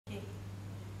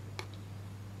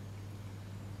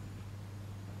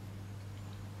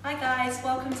Hi guys,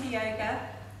 welcome to yoga.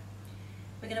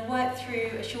 We're going to work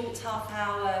through a short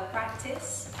half-hour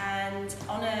practice and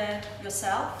honour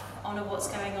yourself, honour what's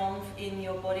going on in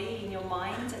your body, in your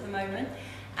mind at the moment,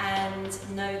 and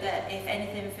know that if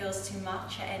anything feels too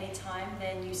much at any time,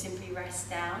 then you simply rest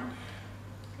down.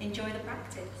 Enjoy the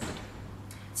practice.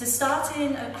 So start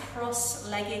in a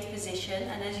cross-legged position,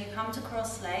 and as you come to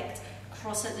cross-legged,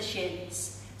 cross at the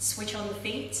shins. Switch on the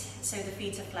feet so the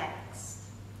feet are flexed.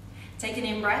 Take an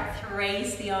in-breath,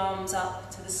 raise the arms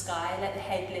up to the sky, let the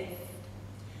head lift.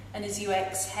 And as you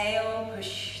exhale,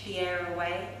 push the air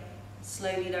away,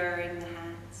 slowly lowering the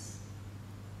hands.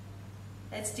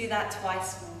 Let's do that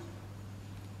twice more.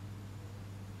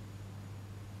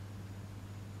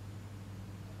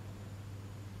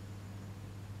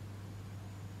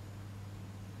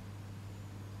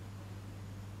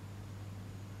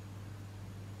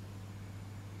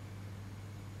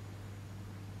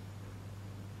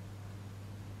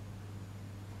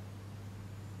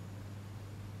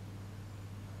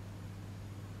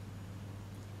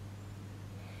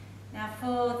 Now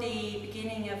for the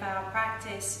beginning of our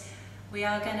practice, we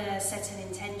are going to set an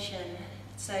intention.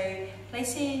 So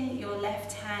placing your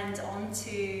left hand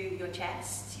onto your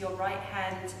chest, your right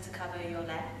hand to cover your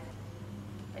left,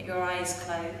 let your eyes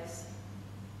close.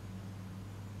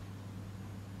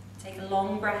 Take a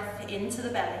long breath into the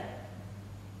belly,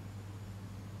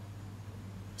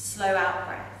 slow out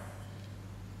breath.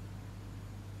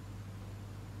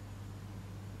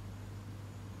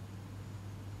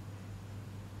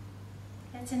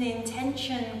 Let an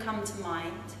intention come to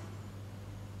mind,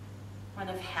 one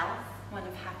of health, one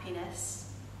of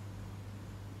happiness.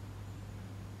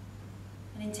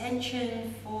 An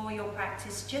intention for your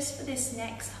practice just for this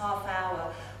next half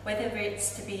hour, whether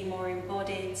it's to be more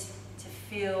embodied, to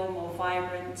feel more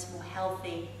vibrant, more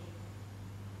healthy,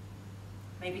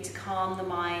 maybe to calm the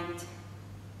mind.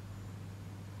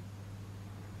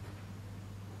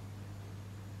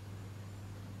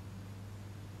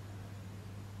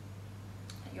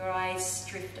 Your eyes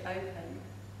drift open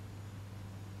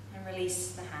and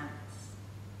release the hands.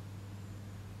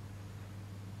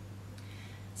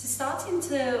 So starting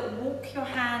to walk your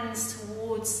hands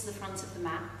towards the front of the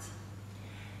mat.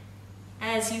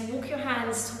 As you walk your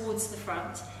hands towards the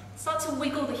front, start to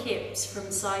wiggle the hips from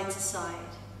side to side.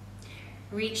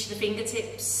 Reach the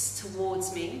fingertips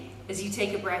towards me. As you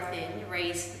take a breath in,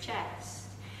 raise the chest.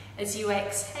 As you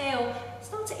exhale,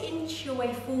 start to inch your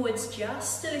way forwards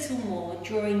just a little more,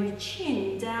 drawing the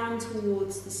chin down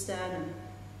towards the sternum.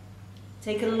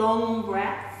 Take a long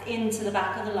breath into the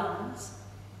back of the lungs.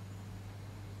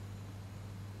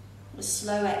 A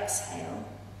slow exhale.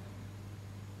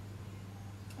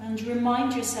 And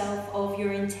remind yourself of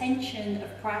your intention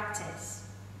of practice.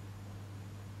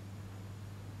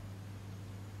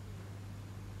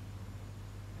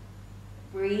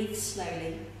 Breathe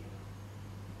slowly.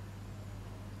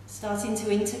 Starting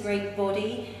to integrate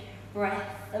body,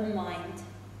 breath and mind.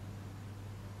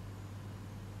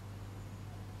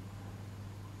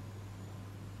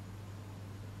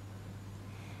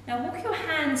 Now walk your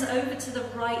hands over to the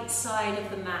right side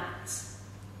of the mat.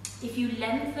 If you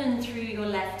lengthen through your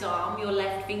left arm, your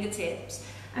left fingertips,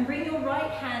 and bring your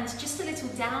right hand just a little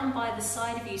down by the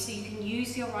side of you so you can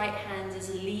use your right hand as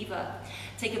a lever.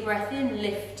 Take a breath in,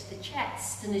 lift the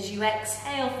chest, and as you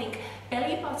exhale, think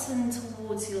belly button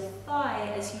towards your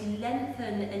thigh as you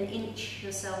lengthen and inch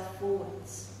yourself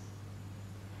forwards.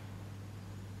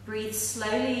 Breathe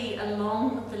slowly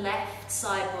along the left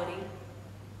side body,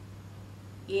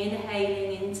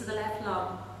 inhaling into the left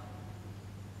lung,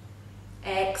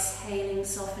 exhaling,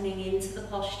 softening into the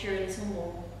posture a little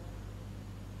more.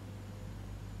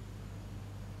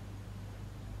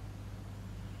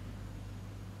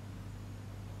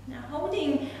 Now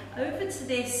holding over to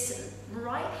this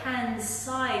right hand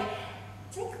side,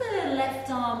 take the left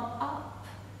arm up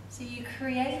so you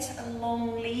create a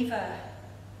long lever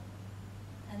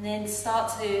and then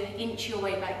start to inch your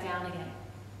way back down again.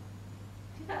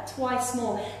 Do that twice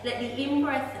more. Let the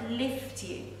in-breath lift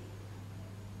you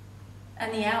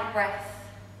and the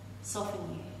out-breath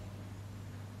soften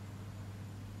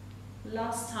you.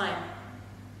 Last time.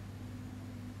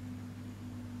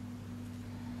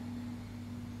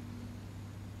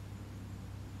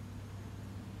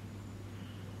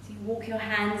 Walk your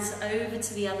hands over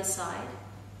to the other side.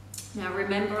 Now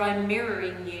remember, I'm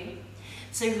mirroring you.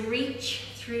 So reach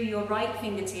through your right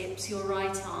fingertips, your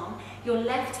right arm, your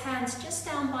left hand's just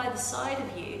down by the side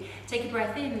of you. Take a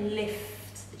breath in,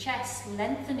 lift the chest,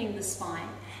 lengthening the spine.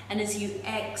 And as you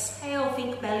exhale,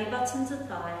 think belly button to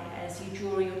thigh as you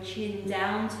draw your chin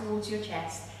down towards your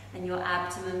chest and your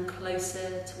abdomen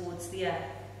closer towards the earth.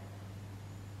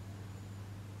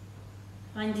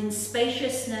 Finding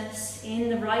spaciousness in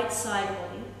the right side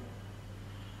body.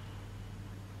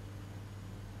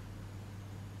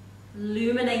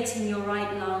 Illuminating your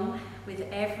right lung with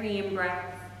every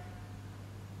in-breath.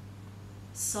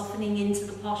 Softening into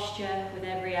the posture with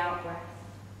every out-breath.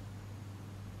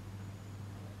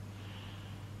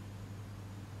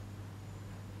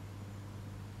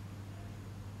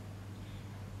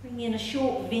 Bring in a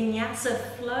short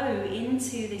vinyasa flow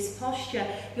into this posture.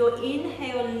 Your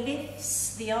inhale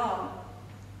lifts the arm,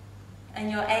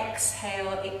 and your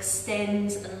exhale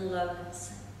extends and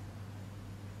lowers.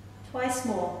 Twice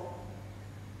more.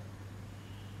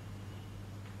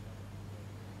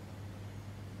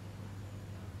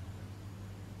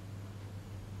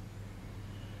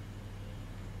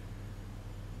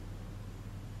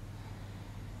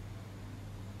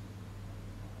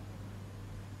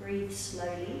 Breathe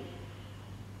slowly.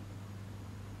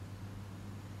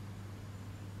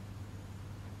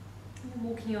 And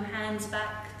walking your hands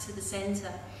back to the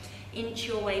center. Inch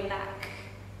your way back,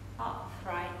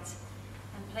 upright,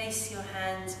 and place your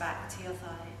hands back to your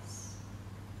thighs.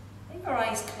 Leave your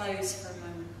eyes closed for a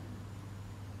moment.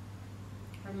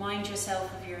 Remind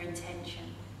yourself of your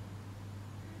intention.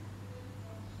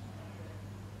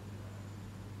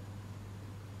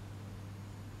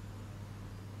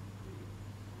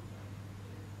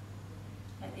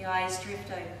 Let the eyes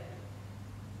drift open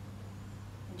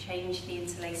and change the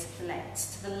interlace of the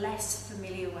legs to the less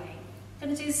familiar way. I'm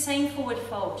going to do the same forward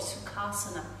fold,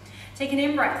 Sukhasana. Take an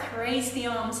in-breath, raise the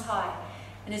arms high,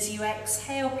 and as you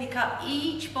exhale, pick up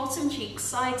each bottom cheek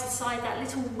side to side, that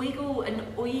little wiggle and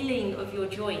oiling of your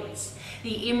joints.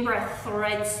 The in-breath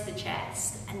threads the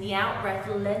chest, and the out-breath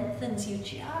lengthens you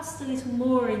just a little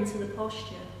more into the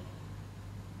posture.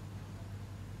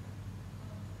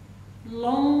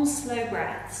 Long, slow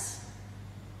breaths.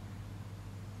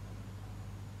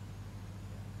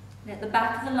 Let the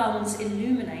back of the lungs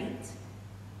illuminate,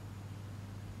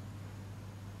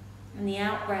 and the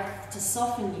out-breath to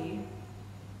soften you.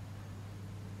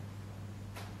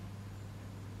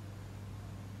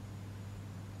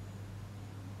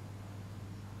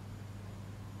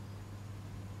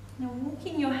 Now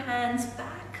walking your hands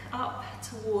back up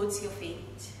towards your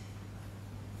feet,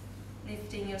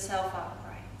 lifting yourself upright.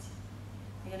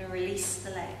 You're going to release the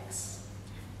legs.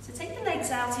 So take the legs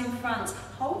out in front,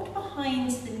 hold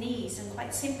behind the knees, and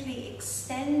quite simply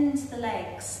extend the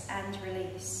legs and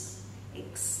release.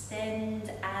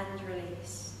 Extend and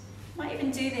release. You might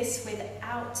even do this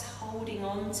without holding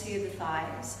on to the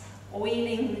thighs,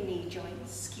 oiling the knee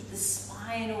joints. Keep the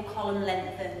spinal column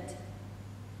lengthened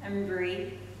and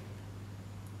breathe.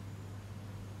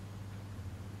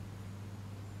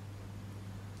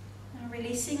 Now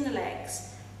releasing the legs.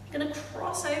 You're going to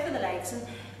cross over the legs and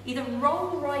either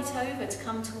roll right over to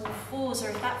come to all fours, or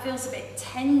if that feels a bit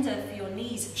tender for your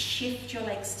knees, shift your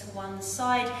legs to one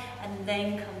side and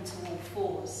then come to all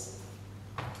fours.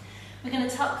 We're going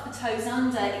to tuck the toes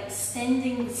under,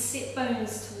 extending the sit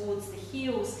bones towards the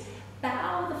heels.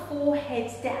 Bow the forehead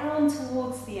down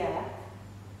towards the earth.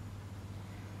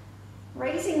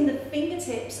 Raising the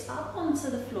fingertips up onto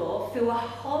the floor, feel a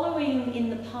hollowing in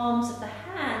the palms of the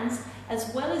hands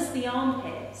as well as the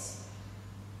armpits.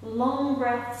 Long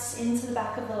breaths into the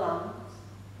back of the lungs.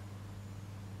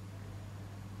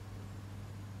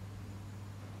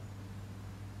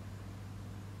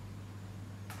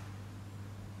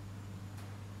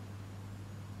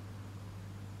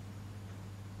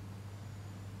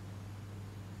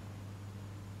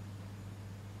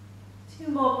 Two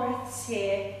more breaths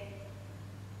here.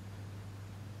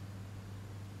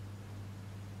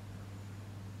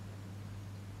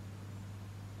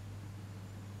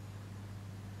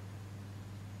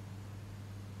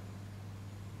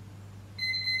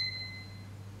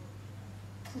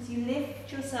 As you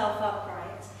lift yourself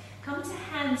upright, come to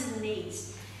hands and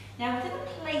knees. Now we're going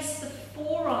to place the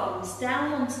forearms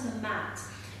down onto the mat.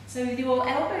 So with your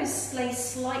elbows splay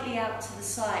slightly out to the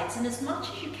sides, and as much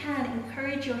as you can,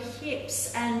 encourage your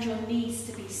hips and your knees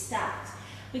to be stacked.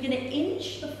 We're going to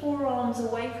inch the forearms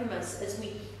away from us as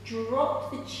we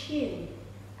drop the chin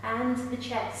and the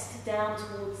chest down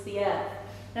towards the earth.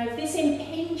 Now if this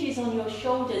impinges on your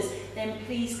shoulders, then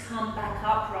please come back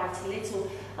upright a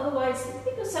little. Otherwise,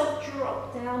 let yourself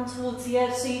drop down towards the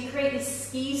earth so you create this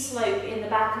ski slope in the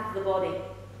back of the body.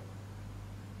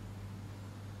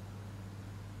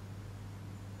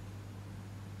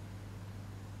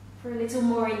 For a little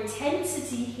more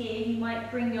intensity here, you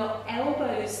might bring your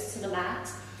elbows to the mat,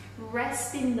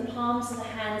 resting the palms of the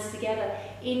hands together,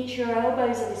 inch your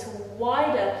elbows a little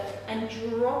wider and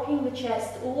dropping the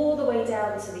chest all the way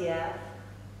down to the earth. .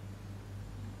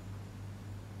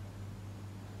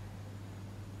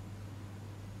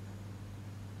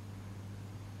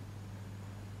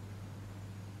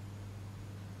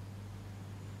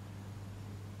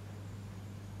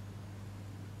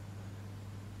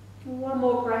 One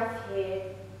more breath here.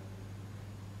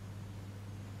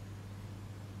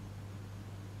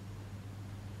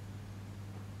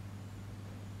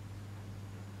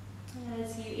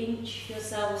 As you inch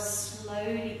yourself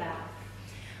slowly back,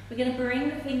 we're going to bring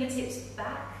the fingertips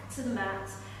back to the mat.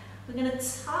 We're going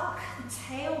to tuck the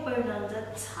tailbone under,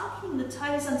 tucking the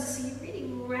toes under so you really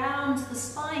round the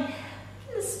spine.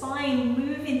 Let the spine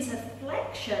move into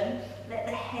flexion. Let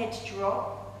the head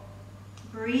drop.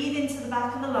 Breathe into the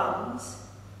back of the lungs.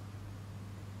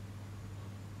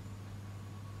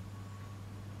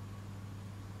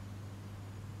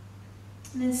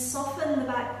 And then soften the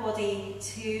back body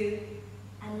to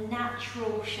a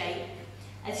natural shape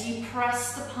as you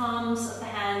press the palms of the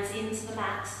hands into the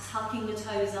mat, tucking the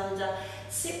toes under.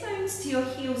 Sit bones to your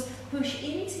heels, push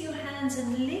into your hands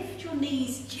and lift your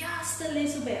knees just a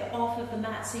little bit off of the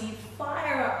mat so you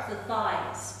fire up the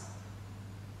thighs.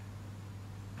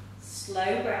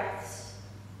 Slow breaths.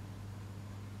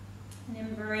 And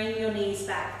then bring your knees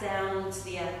back down to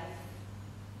the earth.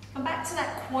 Come back to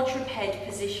that quadruped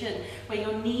position where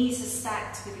your knees are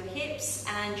stacked with your hips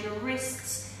and your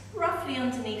wrists roughly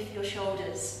underneath your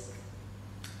shoulders.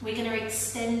 We're going to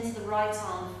extend the right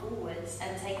arm forwards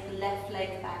and take the left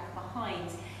leg back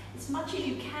behind. As much as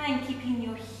you can, keeping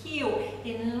your heel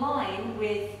in line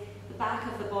with the back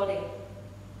of the body.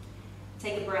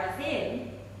 Take a breath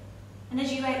in, and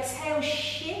as you exhale,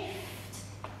 shift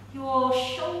your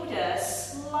shoulder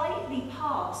slightly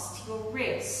past your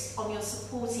wrist on your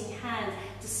supporting hand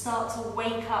to start to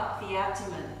wake up the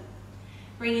abdomen.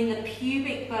 Bringing the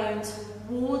pubic bone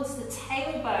towards the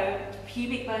tailbone,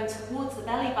 pubic bone towards the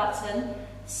belly button,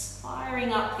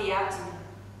 firing up the abdomen.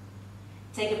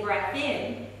 Take a breath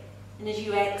in, and as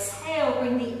you exhale,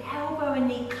 bring the elbow and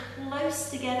knee close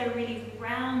together, really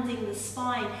rounding the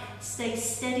spine. Stay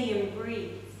steady and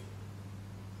breathe.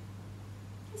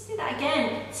 Let's do that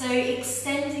again. So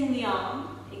extending the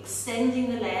arm,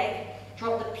 extending the leg,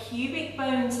 drop the pubic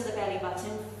bone to the belly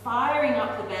button, firing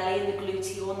up the belly and the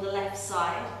gluteal on the left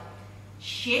side.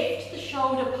 Shift the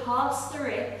shoulder past the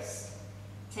wrist.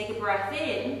 Take a breath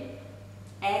in.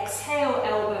 Exhale,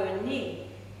 elbow and knee.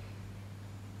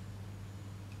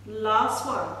 Last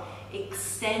one.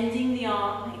 Extending the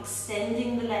arm,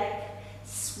 extending the leg.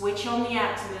 Switch on the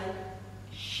abdomen.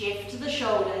 Shift the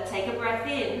shoulder. Take a breath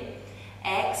in.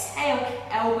 Exhale,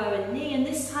 elbow and knee. And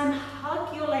this time,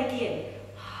 hug your leg in.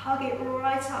 Hug it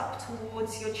right up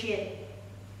towards your chin.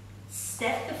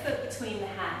 Step the foot between the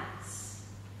hands.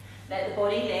 Let the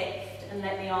body lift and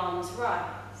let the arms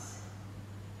rise.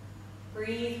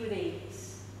 Breathe with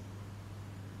ease.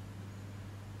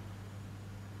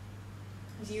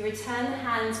 As you return the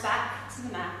hands back to the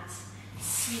mat,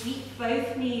 sweep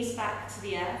both knees back to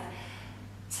the earth.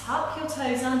 Tuck your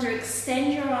toes under,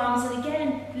 extend your arms, and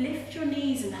again, lift your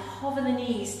knees and hover the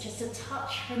knees just a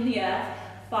touch from the earth.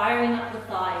 Firing up the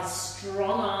thighs,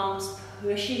 strong arms,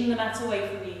 pushing the mat away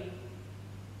from you.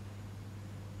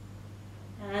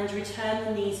 And return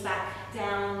the knees back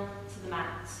down to the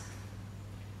mat.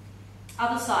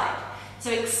 Other side.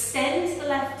 So extend the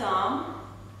left arm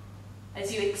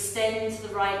as you extend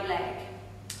the right leg.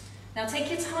 Now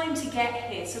take your time to get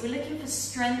here. So we're looking for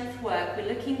strength work. We're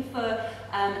looking for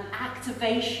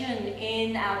activation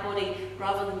in our body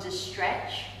rather than just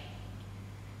stretch.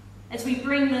 As we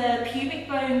bring the pubic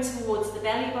bone towards the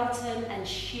belly button and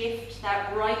shift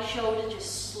that right shoulder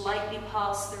just slightly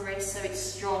past the wrist so it's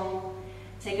strong.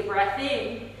 Take a breath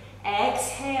in.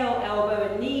 Exhale, elbow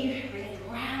and knee. Really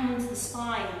round the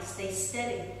spine. Stay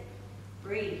steady.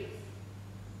 Breathe.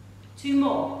 2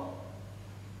 more.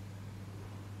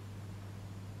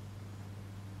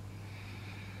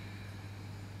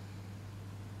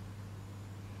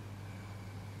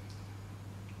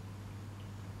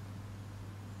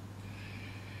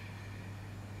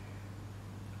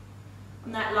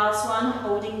 On that last one,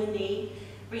 holding the knee,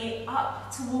 bring it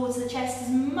up towards the chest as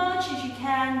much as you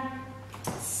can.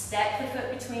 Step the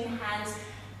foot between the hands.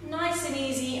 Nice and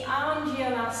easy,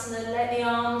 Angiamasana. Let the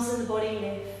arms and the body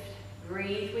lift.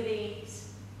 Breathe with ease.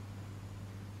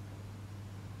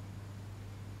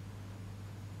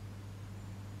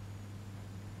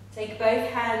 Take both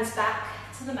hands back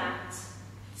to the mat.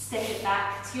 Step it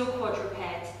back to your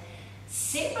quadruped.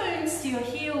 Sit bones to your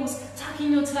heels,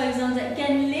 tucking your toes under.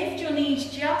 Again, lift your knees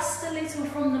just a little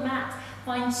from the mat.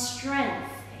 Find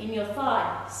strength in your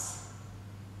thighs.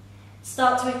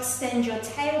 Start to extend your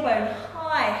tailbone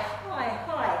high, high,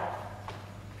 high.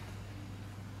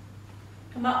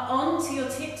 Come up onto your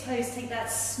tiptoes. Take that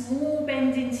small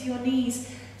bend into your knees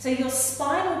so your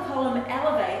spinal column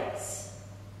elevates.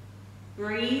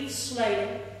 Breathe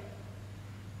slowly.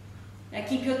 Now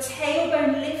keep your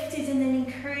tailbone lifted and then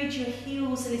encourage your heels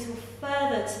heels a little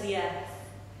further to the earth.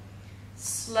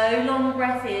 Slow, long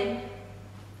breath in,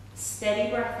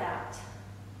 steady breath out.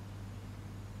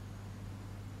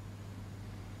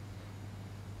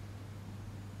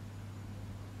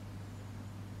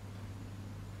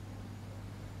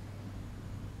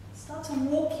 Start to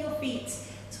walk your feet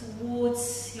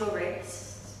towards your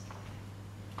wrists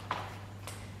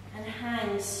and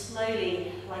hang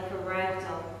slowly like a rag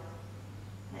doll.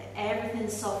 Let everything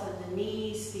soften, the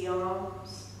knees, the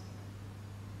arms.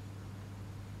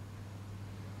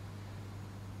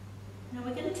 Now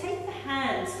we're going to take the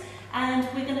hands and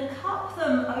we're going to cup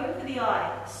them over the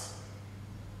eyes.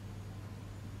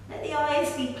 Let the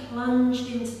eyes be plunged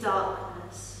into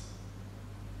darkness.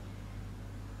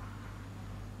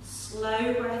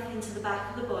 Slow breath into the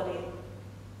back of the body.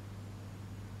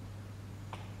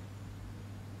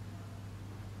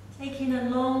 Taking a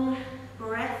long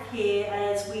breath here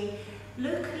as we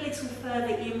look a little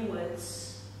further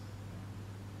inwards.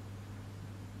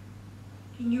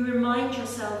 Can you remind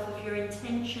yourself of your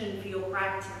intention for your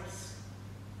practice?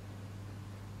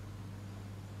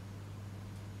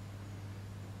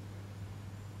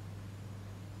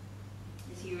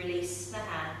 As you release the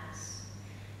hands,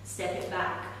 step it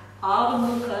back.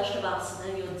 Ardha Mukha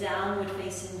Shavasana, your downward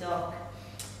facing dog.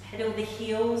 Pedal the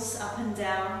heels up and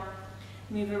down.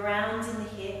 Move around in the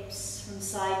hips from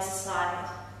side to side.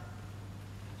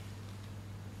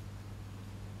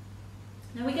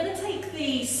 Now we're going to take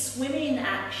the swimming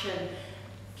action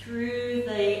through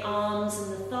the arms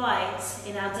and the thighs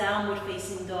in our downward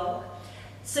facing dog.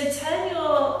 So turn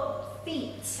your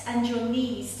feet and your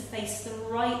knees to face the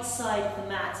right side of the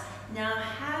mat. Now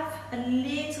have a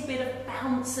little bit of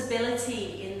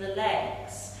bounceability in the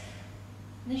legs.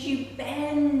 And as you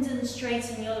bend and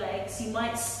straighten your legs, you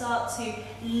might start to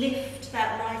lift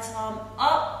that right arm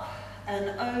up and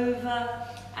over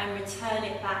and return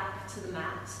it back to the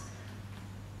mat.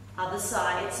 Other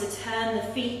side, so turn the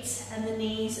feet and the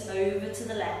knees over to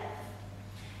the left.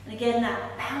 And again,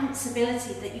 that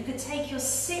bounceability that you could take your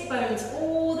sit bones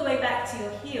all the way back to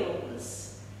your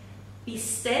heels. Be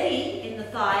steady in the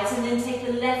thighs and then take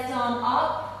the left arm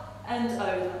up and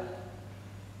over.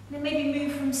 Then maybe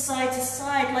move from side to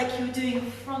side like you were doing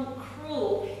front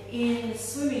crawl in the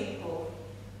swimming pool.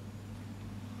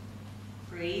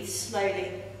 Breathe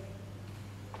slowly.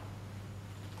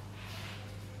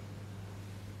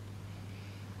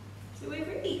 So we're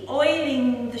really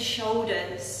oiling the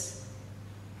shoulders,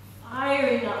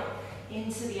 firing up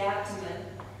into the abdomen,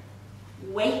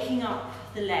 waking up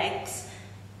the legs,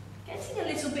 getting a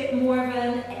little bit more of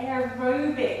an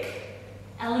aerobic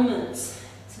element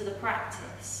to the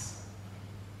practice.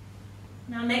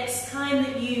 Now next time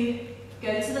that you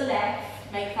go to the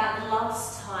left, make that the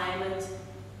last time and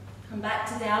come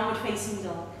back to downward facing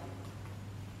dog.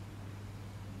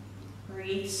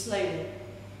 Breathe slowly.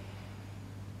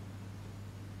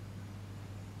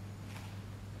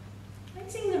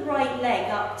 Raising the right leg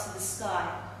up to the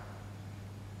sky.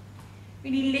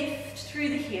 Really lift through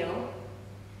the heel.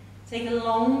 Take a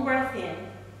long breath in.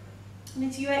 And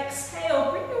as you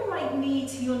exhale, bring your right knee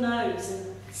to your nose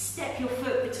and step your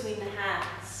foot between the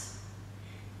hands.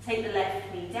 Take the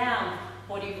left knee down,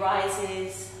 body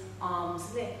rises,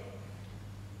 arms lift.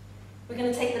 We're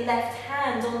going to take the left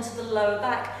hand onto the lower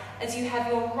back as you have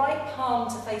your right palm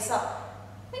to face up.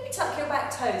 Maybe tuck your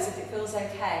back toes if it feels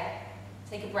okay.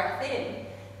 Take a breath in,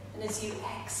 and as you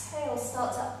exhale,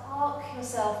 start to arc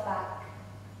yourself back.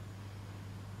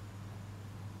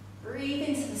 Breathe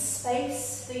into the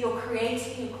space that you're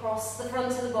creating across the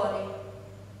front of the body.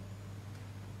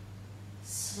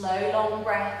 Slow, long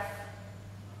breath.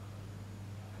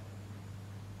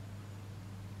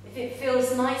 If it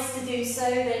feels nice to do so,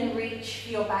 then reach for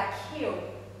your back heel.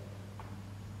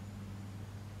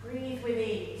 Breathe with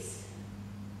ease.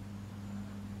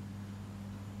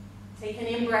 Take an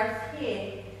in-breath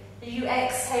here. As you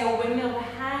exhale, windmill the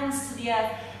hands to the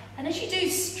earth. And as you do,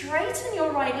 straighten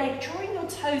your right leg, drawing your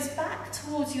toes back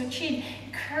towards your chin,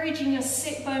 encouraging your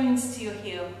sit bones to your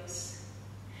heels.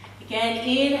 Again,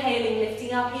 inhaling,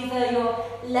 lifting up either your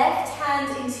left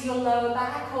hand into your lower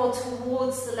back or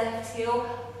towards the left heel.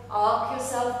 Arc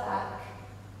yourself back.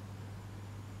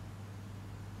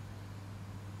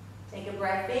 Take a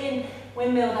breath in,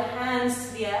 windmill the hands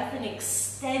to the earth and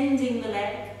extending the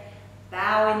leg.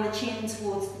 Bowing the chin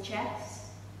towards the chest.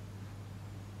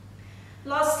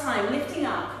 Last time, lifting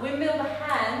up, windmill the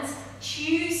hands,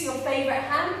 choose your favourite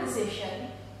hand position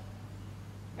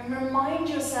and remind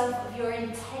yourself of your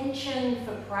intention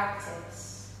for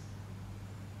practice.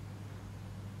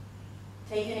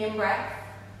 Take an in-breath,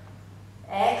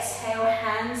 exhale,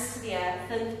 hands to the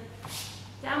earth and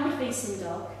downward facing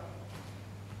dog.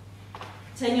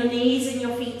 Turn your knees and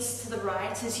your feet to the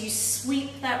right as you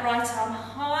sweep that right arm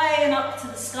high and up to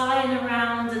the sky and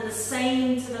around, and the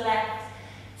same to the left,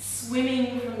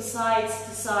 swimming from side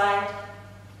to side.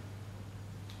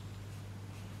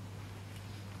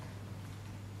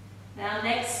 Now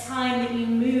next time that you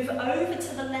move over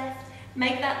to the left,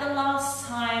 make that the last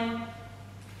time,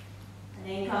 and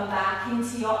then come back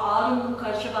into your Ardha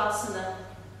Mukha Shavasana.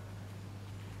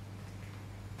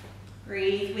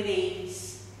 Breathe with ease.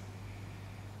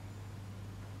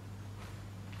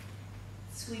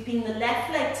 Sweeping the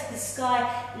left leg to the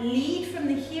sky, lead from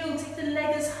the heel, take the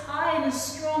leg as high and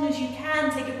as strong as you can.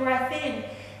 Take a breath in.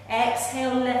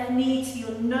 Exhale, left knee to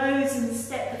your nose and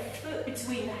step the foot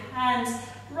between the hands.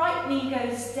 Right knee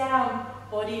goes down,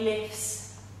 body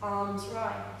lifts, arms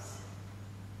rise.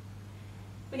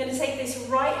 We're going to take this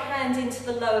right hand into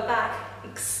the lower back,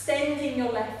 extending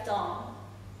your left arm.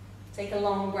 Take a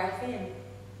long breath in.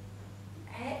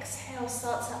 Exhale,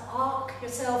 start to arc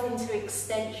yourself into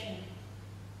extension.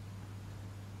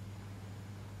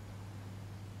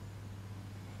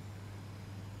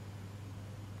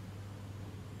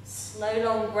 Slow,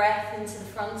 long breath into the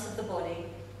front of the body.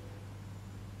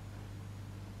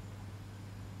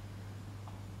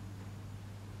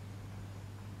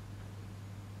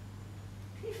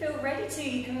 If you feel ready to,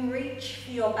 you can reach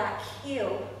for your back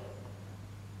heel.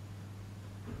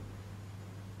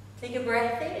 Take a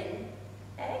breath in.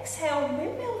 Exhale,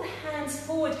 windmill the hands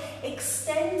forward.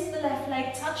 Extend the left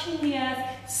leg, touching the earth.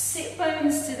 Sit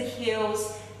bones to the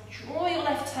heels. Draw your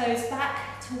left toes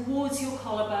back towards your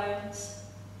collarbones.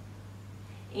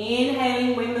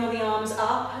 Inhaling, windmill the arms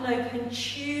up and open.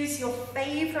 Choose your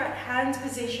favourite hand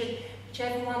position,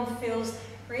 whichever one feels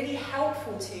really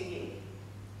helpful to you.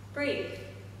 Breathe.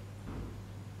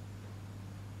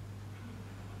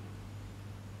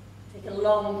 Take a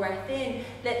long breath in.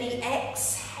 Let the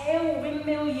exhale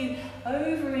windmill you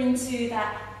over into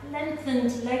that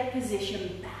lengthened leg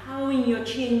position, bowing your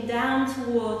chin down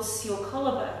towards your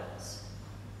collarbones.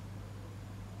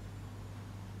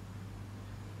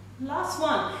 Last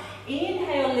one.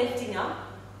 Inhale, lifting up,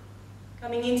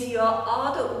 coming into your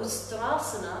Ardha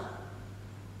Ustrasana.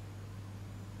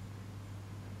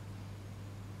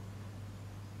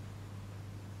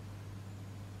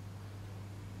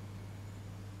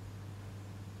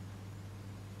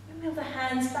 Wheel the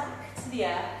hands back to the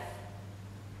earth,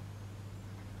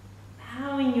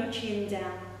 bowing your chin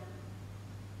down.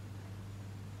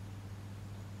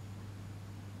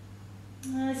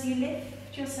 As you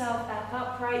lift yourself back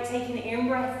upright, taking an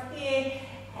in-breath here,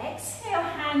 exhale,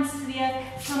 hands to the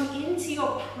earth, come into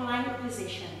your plank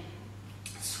position.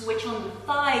 Switch on the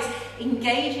thighs,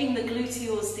 engaging the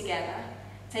gluteals together.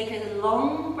 Take a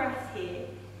long breath here.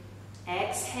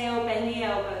 Exhale, bend the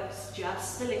elbows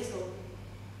just a little.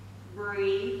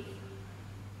 Breathe.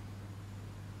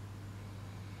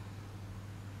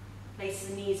 Place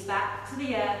the knees back to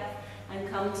the earth and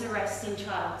come to rest in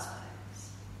child's pose.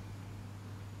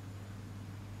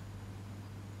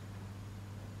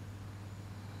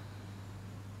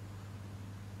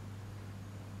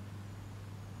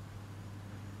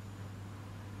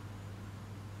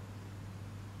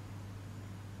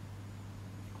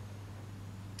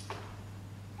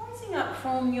 Rising up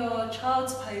from your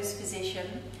child's pose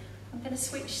position, I'm going to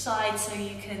switch sides so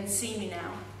you can see me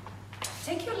now.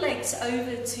 Take your legs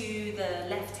over to the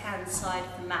left-hand side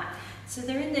of the mat. So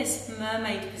they're in this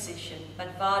mermaid position,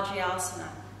 Vajrayasana.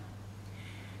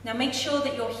 Now make sure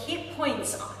that your hip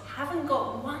points haven't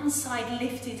got one side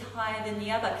lifted higher than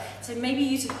the other. So maybe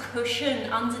use a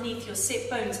cushion underneath your sit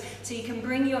bones so you can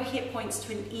bring your hip points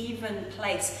to an even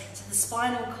place so the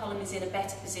spinal column is in a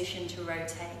better position to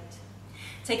rotate.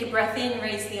 Take a breath in,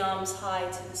 raise the arms high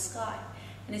to the sky.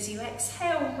 And as you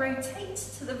exhale, rotate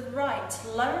to the right,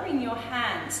 lowering your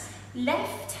hands.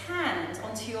 Left hand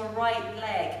onto your right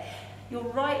leg. Your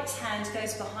right hand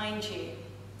goes behind you.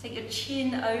 Take your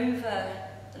chin over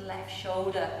the left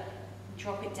shoulder and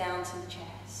drop it down to the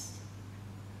chest.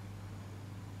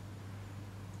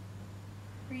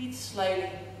 Breathe slowly.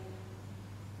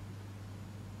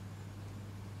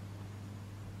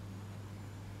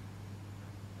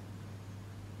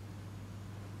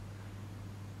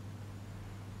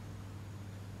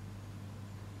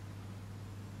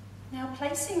 Now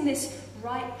placing this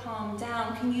right palm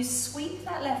down, can you sweep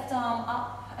that left arm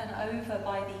up and over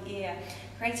by the ear?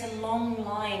 Create a long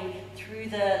line through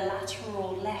the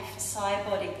lateral left side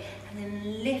body and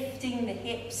then lifting the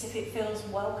hips if it feels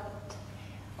welcomed.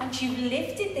 Once you've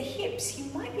lifted the hips,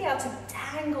 you might be able to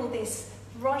dangle this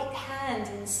right hand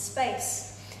in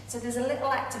space. So there's a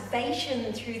little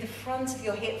activation through the front of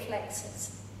your hip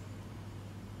flexors.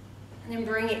 And then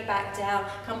bring it back down.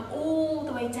 Come all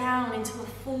the way down into a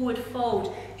forward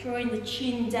fold, drawing the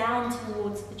chin down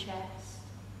towards the chest.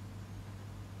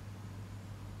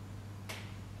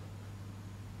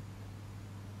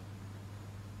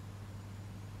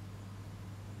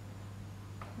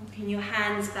 Walking your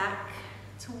hands back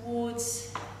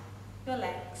towards your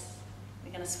legs.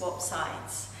 We're going to swap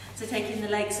sides. So taking the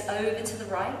legs over to the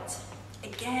right.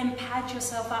 Again, pad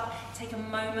yourself up. Take a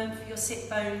moment for your sit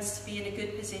bones to be in a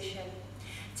good position.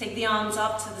 Take the arms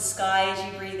up to the sky as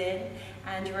you breathe in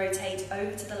and rotate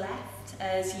over to the left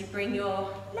as you bring your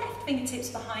left fingertips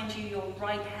behind you, your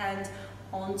right hand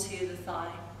onto the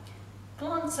thigh.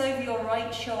 Glance over your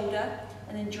right shoulder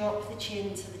and then drop the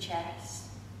chin to the chest.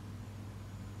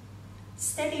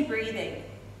 Steady breathing.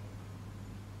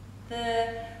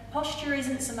 The posture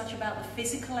isn't so much about the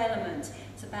physical element,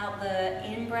 it's about the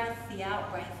in-breath, the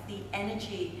out-breath, the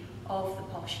energy of the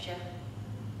posture.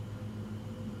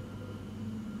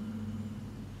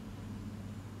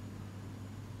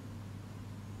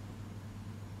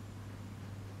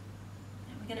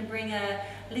 And we're going to bring a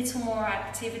little more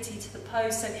activity to the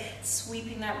pose, so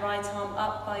sweeping that right arm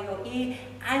up by your ear,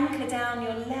 anchor down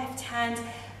your left hand,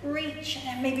 reach and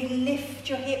then maybe lift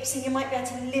your hips, and you might be able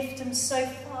to lift them so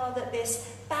far that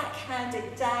this backhand,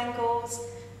 it dangles.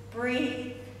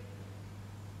 Breathe.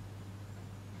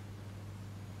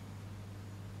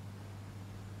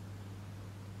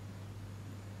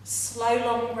 Slow,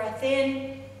 long breath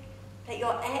in. Let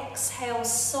your exhale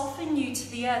soften you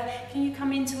to the earth. Can you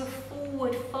come into a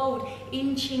forward fold,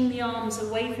 inching the arms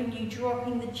away from you,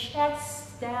 dropping the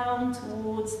chest down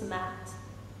towards the mat.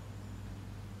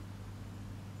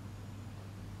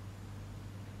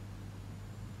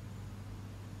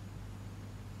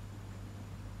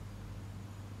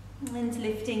 And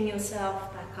lifting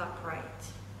yourself back upright.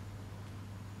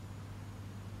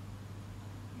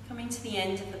 Coming to the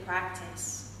end of the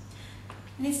practice.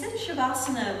 And instead of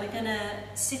Shavasana, we're going to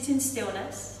sit in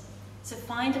stillness. So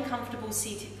find a comfortable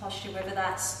seated posture, whether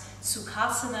that's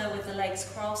Sukhasana with the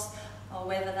legs crossed, or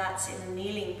whether that's in a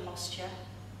kneeling posture.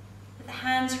 Let the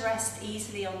hands rest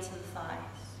easily onto the thighs.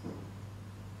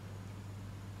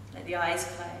 Let the eyes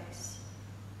close.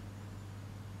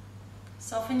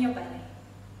 Soften your belly.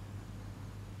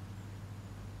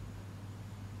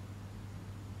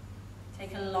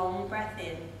 Take a long breath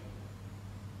in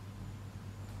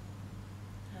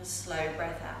and a slow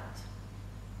breath out.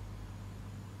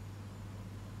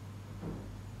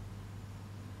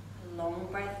 A long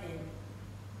breath in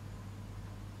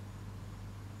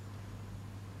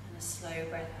and a slow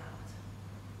breath out.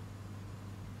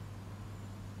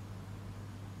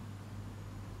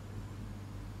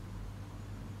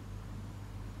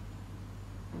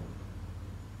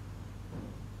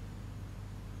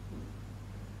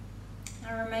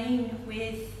 Now remain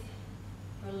with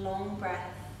your long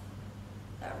breath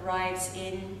that rides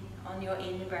in on your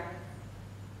in-breath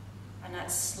and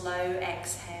that slow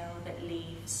exhale that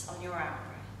leaves on your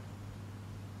out-breath.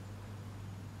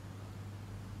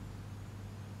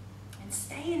 And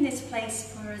stay in this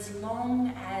place for as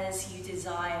long as you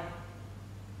desire.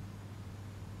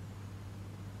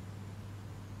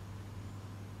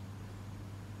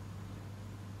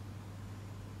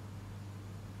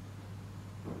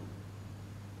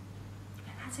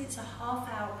 As it's a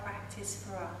half-hour practice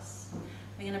for us,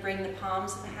 we're going to bring the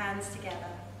palms of the hands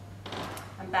together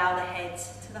and bow the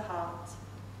heads to the heart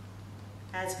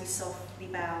as we softly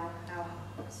bow our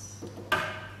hearts.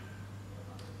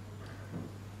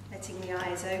 Letting the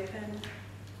eyes open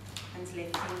and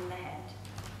lifting the head.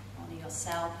 Honor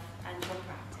yourself and your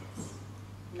practice.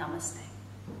 Namaste.